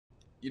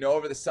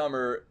over the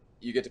summer,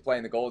 you get to play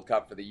in the Gold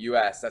Cup for the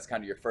U.S. That's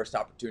kind of your first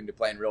opportunity to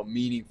play in real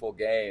meaningful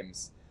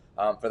games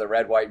for the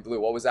red, white, and blue.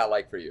 What was that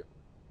like for you?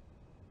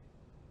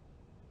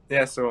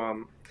 Yeah,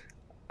 so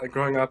like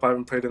growing up, I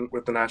haven't played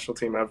with the national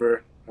team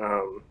ever.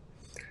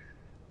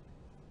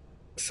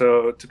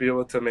 So to be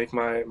able to make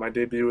my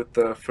debut with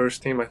the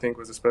first team, I think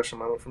was a special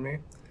moment for me,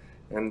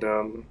 and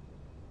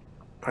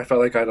I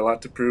felt like I had a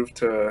lot to prove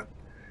to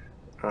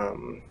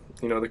um,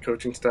 the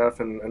coaching staff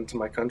and to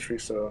my country.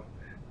 So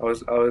I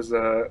was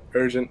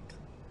urgent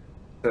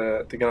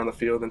to get on the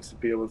field and to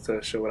be able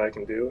to show what I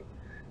can do,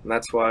 and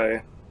that's why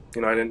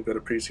I didn't go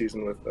to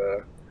preseason with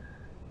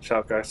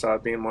Schalke. I saw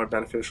it being more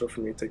beneficial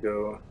for me to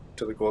go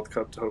to the Gold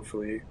Cup to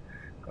hopefully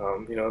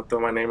throw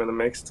my name in the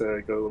mix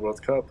to go to the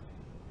World Cup.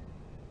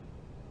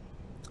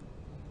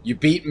 You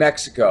beat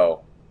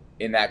Mexico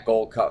in that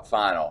Gold Cup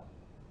final,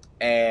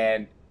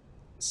 and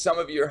some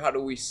of your, how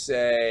do we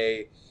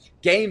say,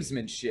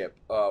 gamesmanship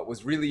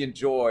was really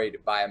enjoyed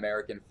by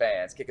American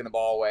fans, kicking the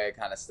ball away,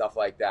 kind of stuff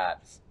like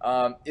that.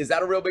 Is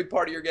that a real big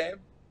part of your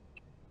game?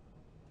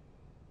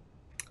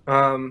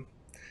 Um,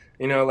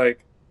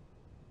 like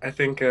I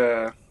think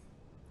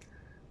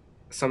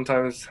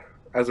sometimes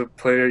as a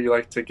player you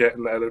like to get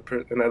in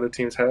the other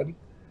team's head.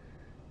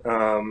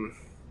 Um,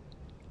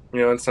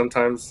 and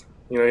sometimes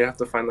you have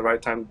to find the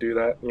right time to do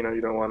that. You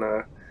don't want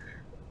to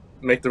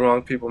make the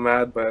wrong people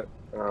mad, but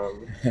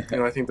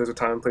I think there's a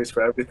time and place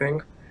for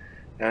everything,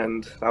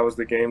 and that was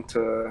the game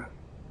to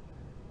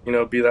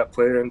be that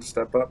player and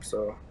step up.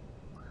 So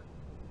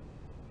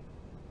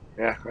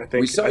yeah, I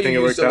We think saw I you think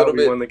it used worked a out. little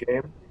We won bit. the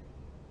game.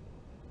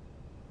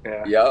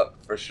 Yeah.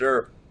 Yep, for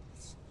sure.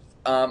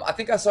 I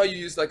think I saw you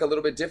used like a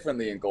little bit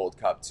differently in Gold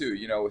Cup too.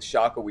 With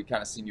Shaka, we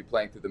kind of seen you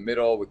playing through the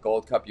middle. With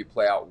Gold Cup, you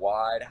play out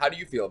wide. How do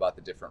you feel about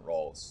the different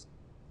roles?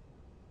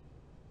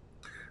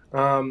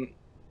 Um,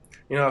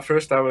 at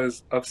first I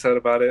was upset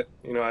about it.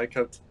 I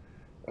kept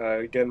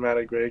getting mad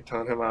at Greg,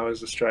 telling him I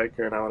was a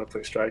striker and I want to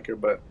play striker.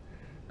 But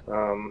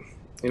um,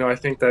 I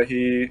think that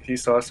he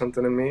saw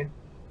something in me,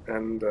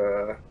 and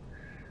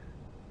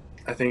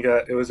I think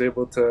it was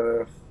able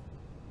to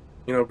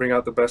bring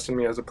out the best in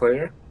me as a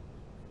player,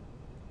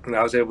 and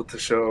I was able to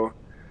show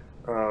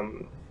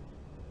um,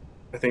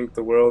 I think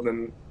the world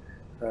and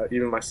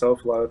even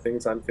myself a lot of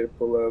things I'm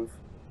capable of.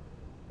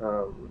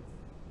 Um,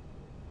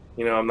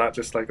 I'm not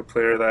just like a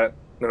player that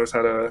knows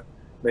how to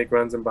make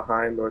runs in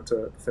behind or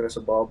to finish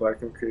a ball, but I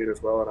can create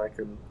as well, and I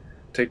can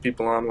take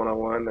people on one on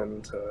one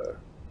and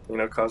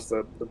cause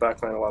the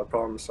back line a lot of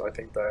problems. So I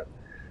think that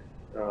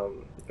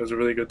it was a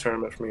really good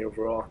tournament for me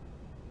overall.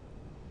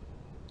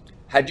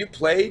 Had you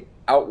played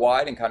out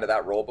wide in kind of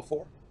that role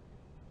before?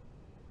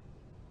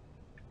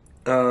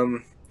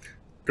 Um,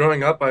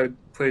 Growing up, I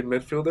played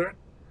midfielder,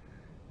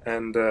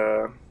 and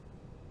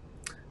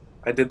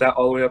I did that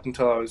all the way up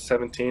until I was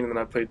 17, and then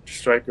I played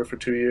striker for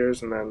 2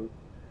 years, and then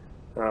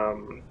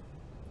um,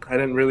 I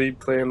didn't really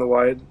play in the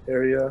wide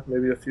area,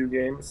 maybe a few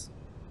games,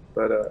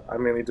 but I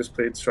mainly just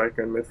played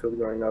striker and midfield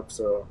growing up.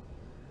 So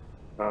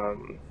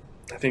um,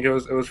 I think it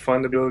was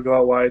fun to be able to go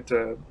out wide,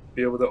 to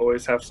be able to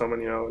always have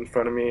someone in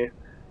front of me,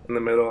 in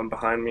the middle, and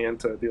behind me, and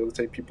to be able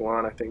to take people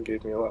on. I think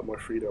gave me a lot more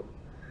freedom.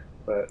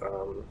 But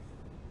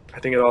I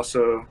think it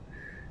also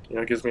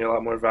gives me a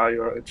lot more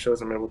value. It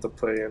shows I'm able to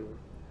play in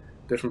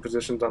different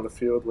positions on the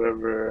field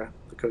wherever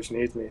the coach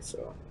needs me.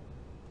 So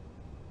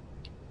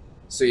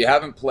So you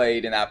haven't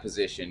played in that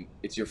position.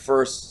 It's your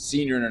first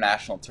senior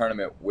international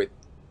tournament with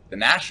the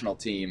national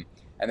team,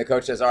 and the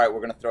coach says, "All right, we're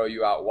going to throw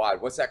you out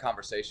wide." What's that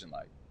conversation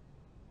like?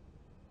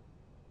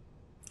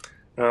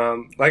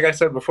 like I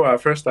said before,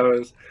 at first I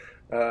was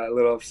a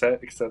little upset,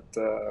 except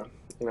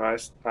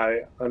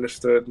I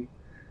understood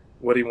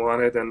what he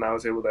wanted and I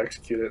was able to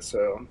execute it.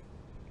 So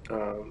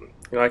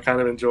I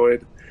kind of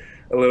enjoyed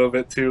a little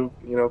bit too,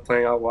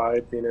 playing out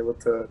wide, being able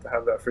to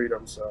have that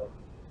freedom. So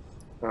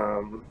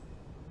um,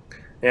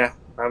 yeah,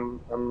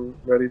 I'm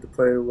ready to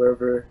play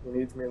wherever he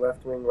needs me,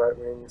 left wing, right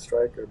wing,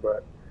 striker.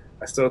 But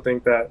I still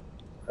think that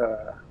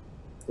uh,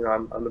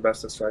 I'm the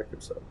best at striker.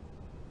 So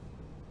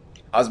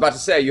I was about to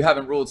say you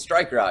haven't ruled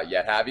striker out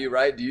yet, have you?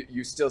 Right? Do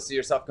you still see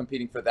yourself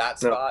competing for that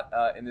no, spot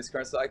in this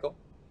current cycle?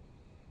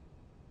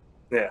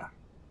 yeah,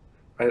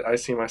 I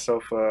see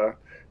myself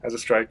as a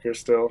striker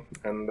still,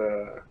 and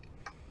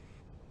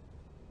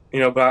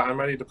but I'm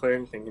ready to play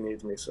anything he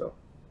needs me. So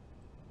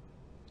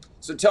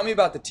So tell me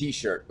about the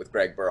T-shirt with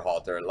Greg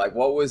Berhalter. Like,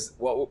 where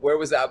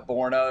was that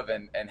born of,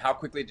 and how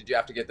quickly did you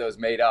have to get those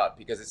made up?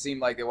 Because it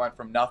seemed like it went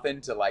from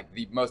nothing to like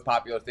the most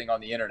popular thing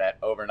on the internet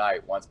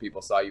overnight once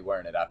people saw you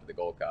wearing it after the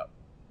Gold Cup.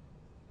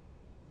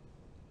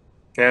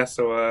 yeah,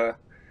 so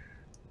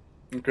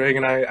Greg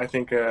and I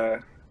think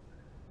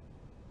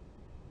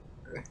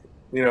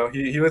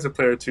he was a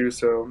player too,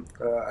 so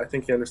I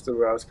think he understood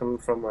where I was coming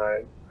from.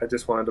 I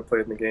just wanted to play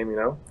in the game,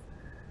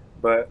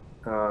 but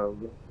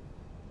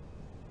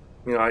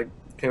I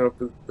came up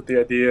with the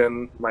idea,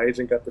 and my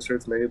agent got the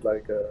shirts made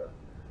like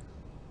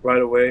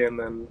right away, and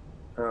then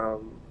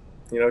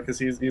because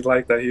he's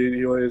like that.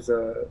 He always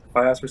if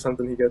I ask for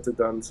something, he gets it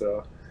done.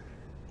 So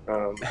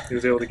he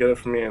was able to get it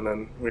for me, and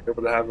then we were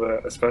able to have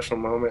a special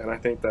moment. And I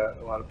think that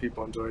a lot of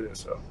people enjoyed it.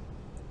 So,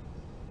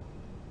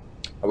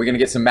 Are we going to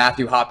get some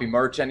Matthew Hoppe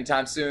merch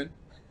anytime soon?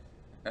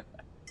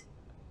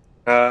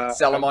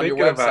 Sell them I'm on your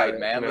thinking about website, it.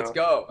 man. Let's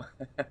go.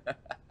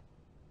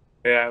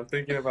 Yeah, I'm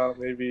thinking about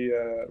maybe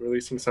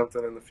releasing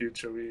something in the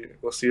future.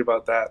 We'll see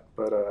about that,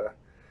 but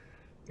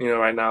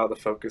right now the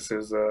focus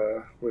is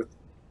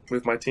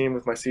with my team,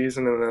 with my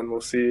season, and then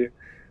we'll see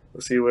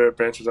where it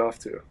branches off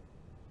to.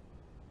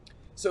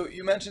 So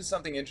you mentioned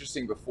something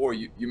interesting before.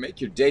 You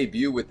make your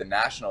debut with the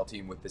national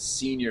team, with the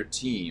senior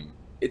team.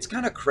 It's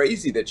kind of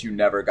crazy that you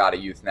never got a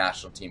youth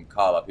national team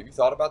call up. Have you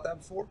thought about that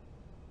before?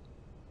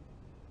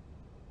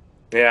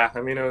 Yeah,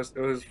 I mean it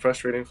was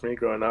frustrating for me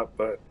growing up,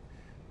 but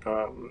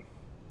um,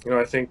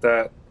 I think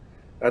that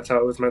that's how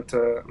it was meant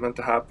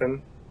to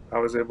happen. I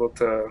was able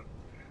to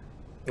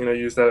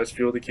use that as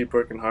fuel to keep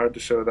working hard to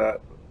show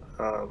that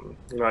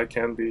I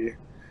can be,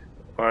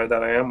 or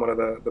that I am one of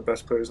the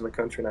best players in the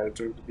country, and I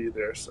deserve to be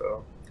there.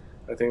 So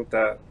I think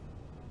that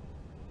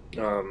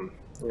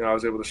I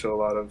was able to show a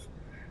lot of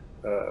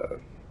uh,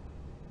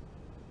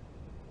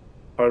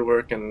 hard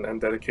work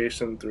and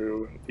dedication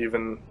through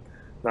even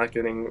not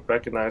getting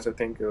recognized. I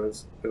think it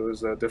was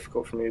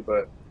difficult for me,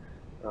 but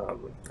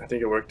I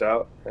think it worked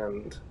out,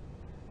 and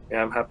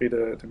yeah, I'm happy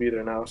to be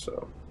there now.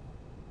 So.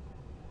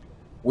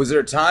 Was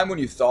there a time when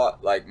you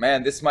thought, like,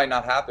 man, this might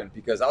not happen?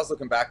 Because I was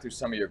looking back through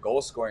some of your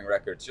goal scoring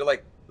records. You're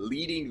like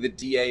leading the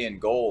DA in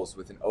goals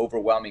with an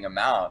overwhelming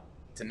amount.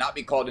 To not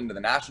be called into the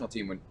national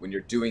team when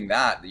you're doing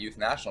that, the youth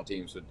national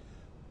teams would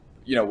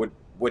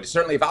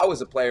certainly, if I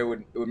was a player,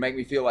 it would make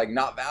me feel like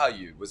not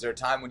valued. Was there a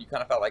time when you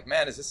kind of felt like,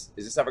 man, is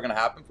this ever going to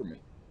happen for me?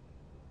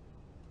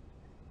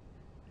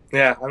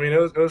 Yeah, I mean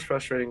it was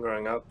frustrating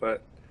growing up,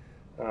 but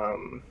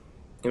um,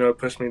 it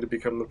pushed me to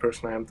become the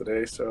person I am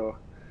today. So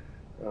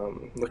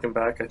looking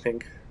back, I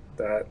think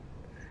that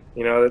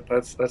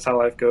that's how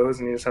life goes,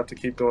 and you just have to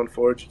keep going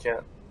forward. You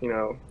can't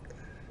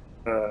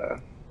uh,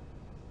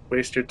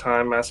 waste your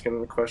time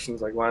asking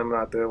questions like, why am I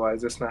not there? Why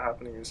is this not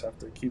happening? You just have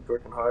to keep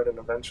working hard, and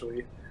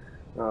eventually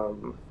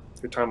um,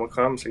 your time will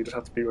come. So you just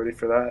have to be ready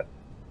for that.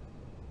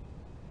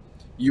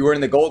 You were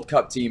in the Gold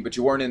Cup team, but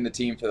you weren't in the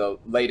team for the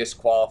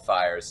latest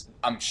qualifiers.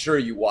 I'm sure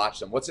you watched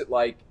them. What's it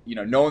like,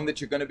 knowing that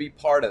you're going to be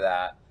part of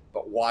that,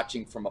 but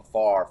watching from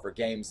afar for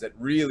games that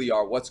really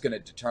are what's going to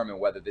determine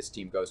whether this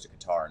team goes to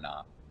Qatar or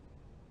not?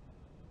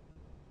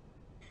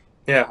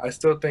 Yeah, I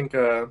still think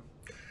I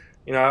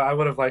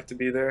would have liked to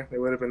be there. It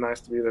would have been nice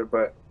to be there,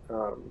 but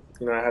I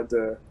had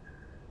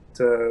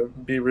to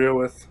be real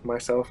with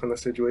myself and the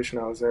situation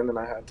I was in, and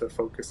I had to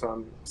focus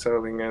on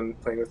settling in,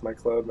 playing with my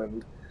club,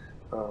 and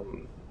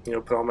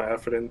put all my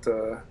effort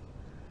into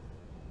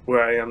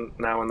where I am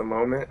now in the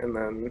moment, and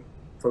then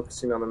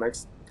focusing on the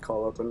next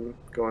call up and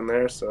going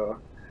there. So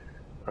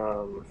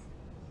um,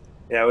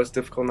 yeah, it was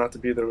difficult not to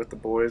be there with the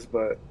boys,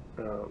 but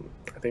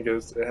I think it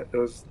was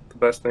the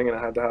best thing, and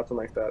it had to happen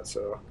like that.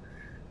 So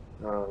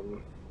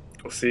um,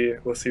 we'll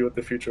see what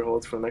the future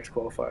holds for the next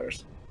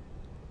qualifiers.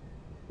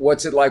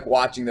 What's it like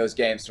watching those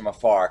games from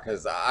afar?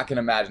 Because I can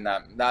imagine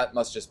that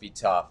must just be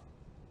tough.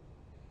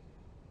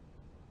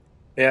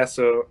 Yeah,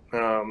 so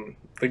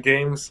the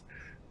games,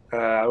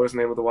 I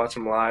wasn't able to watch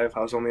them live.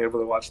 I was only able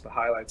to watch the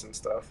highlights and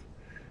stuff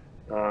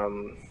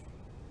um,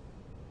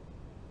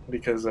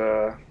 because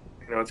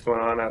it's going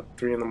on at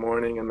 3 in the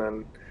morning, and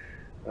then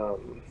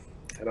um,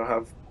 I don't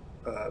have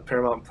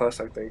Paramount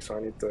Plus, I think, so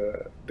I need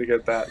to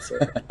get that. So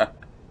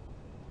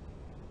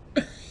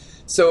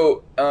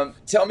So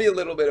tell me a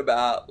little bit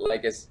about,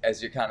 like,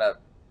 as you're kind of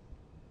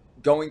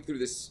going through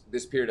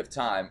this period of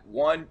time.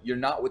 One, you're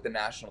not with the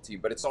national team,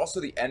 but it's also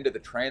the end of the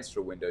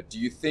transfer window. Do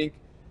you think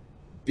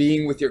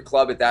being with your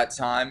club at that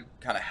time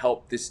kind of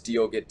helped this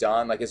deal get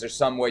done? Like, is there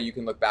some way you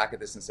can look back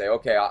at this and say,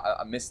 okay,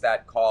 I missed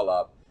that call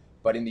up,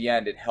 but in the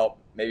end, it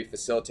helped maybe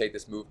facilitate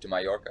this move to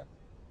Mallorca?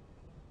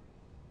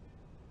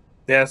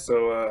 yeah,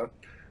 so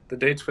the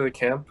dates for the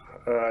camp,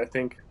 I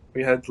think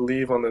we had to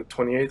leave on the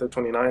 28th or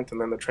 29th, and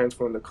then the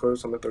transfer window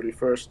closed on the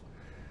 31st.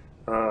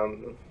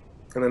 Um,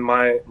 and then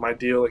my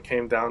deal, it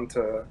came down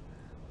to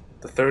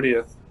the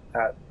 30th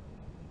at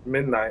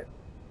midnight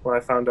when I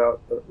found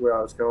out where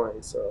I was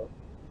going. So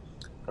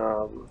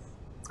um,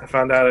 I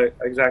found out at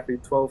exactly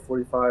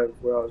 12:45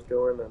 where I was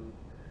going, and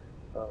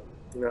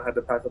I had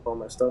to pack up all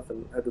my stuff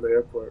and head to the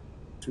airport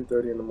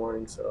 2:30 in the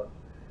morning. So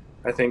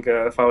I think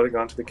if I would have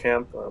gone to the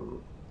camp,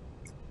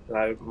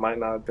 I might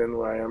not have been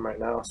where I am right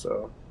now.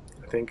 So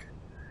I think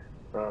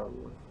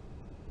um,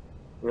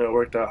 it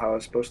worked out how it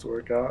was supposed to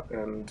work out,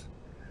 and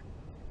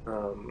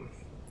um,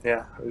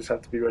 yeah, I just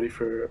have to be ready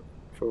for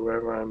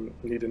wherever I'm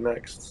needed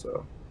next.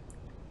 So.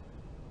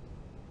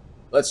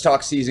 Let's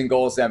talk season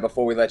goals then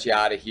before we let you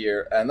out of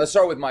here. And let's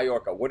start with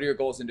Mallorca. What are your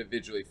goals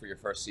individually for your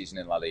first season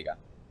in La Liga?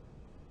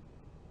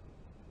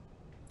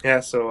 Yeah,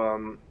 so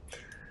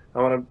I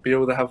want to be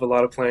able to have a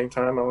lot of playing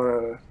time. I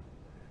want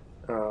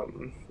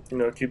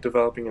to, keep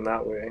developing in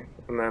that way,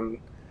 and then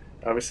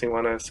obviously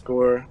want to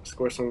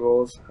score some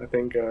goals. I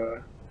think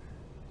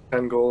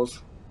 10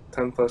 goals,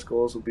 10 plus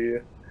goals will be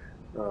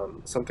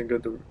something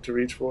good to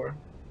reach for.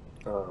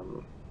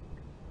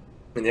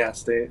 And yeah,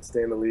 stay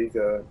in the league,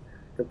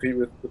 compete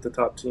with the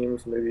top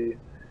teams, maybe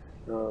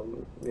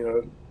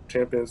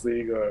Champions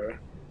League or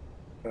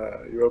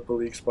Europa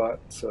League spot.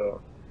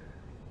 So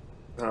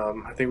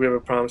I think we have a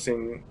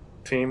promising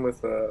team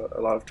with a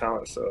lot of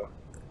talent. So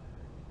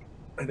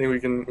I think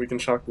we can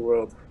shock the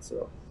world.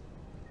 So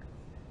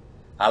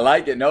I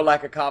like it. No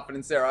lack of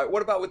confidence there. All right,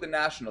 what about with the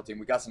national team?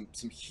 We got some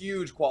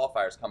huge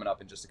qualifiers coming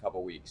up in just a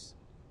couple weeks.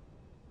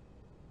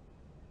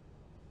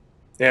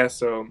 Yeah.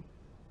 So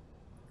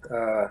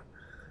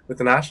with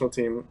the national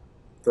team,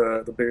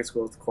 the biggest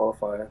goal is to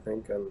qualify, I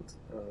think, and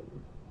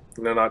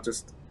not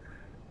just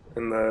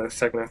in the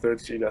second or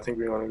third seed. I think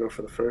we want to go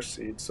for the first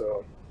seed.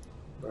 So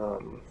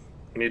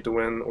we need to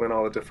win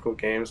all the difficult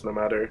games, no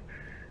matter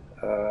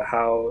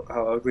how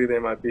ugly they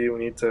might be. We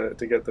need to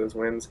get those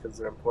wins because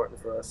they're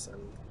important for us,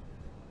 and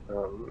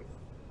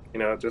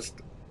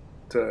just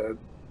to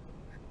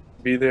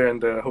be there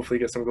and hopefully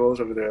get some goals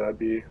over there. That'd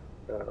be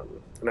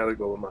another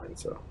goal of mine.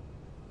 So.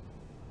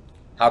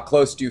 How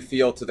close do you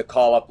feel to the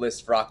call-up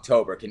list for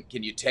October? Can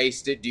you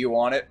taste it? Do you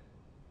want it?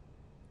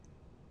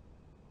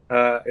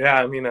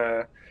 Yeah, I mean,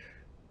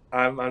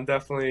 I'm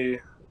definitely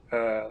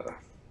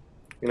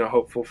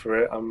hopeful for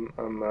it. I'm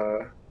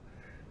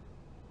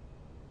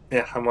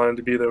wanting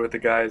to be there with the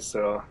guys.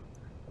 So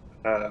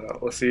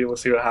we'll see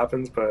what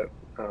happens, but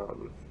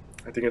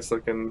I think it's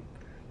looking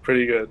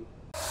pretty good.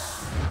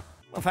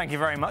 Well, thank you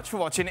very much for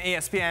watching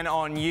ESPN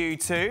on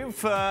YouTube.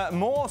 For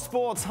more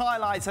sports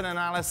highlights and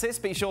analysis,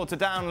 be sure to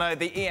download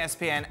the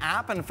ESPN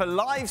app. And for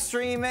live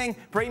streaming,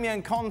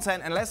 premium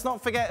content, and let's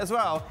not forget as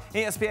well,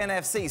 ESPN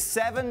FC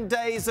 7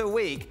 days a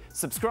week.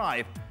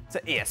 Subscribe to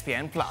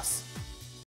ESPN+.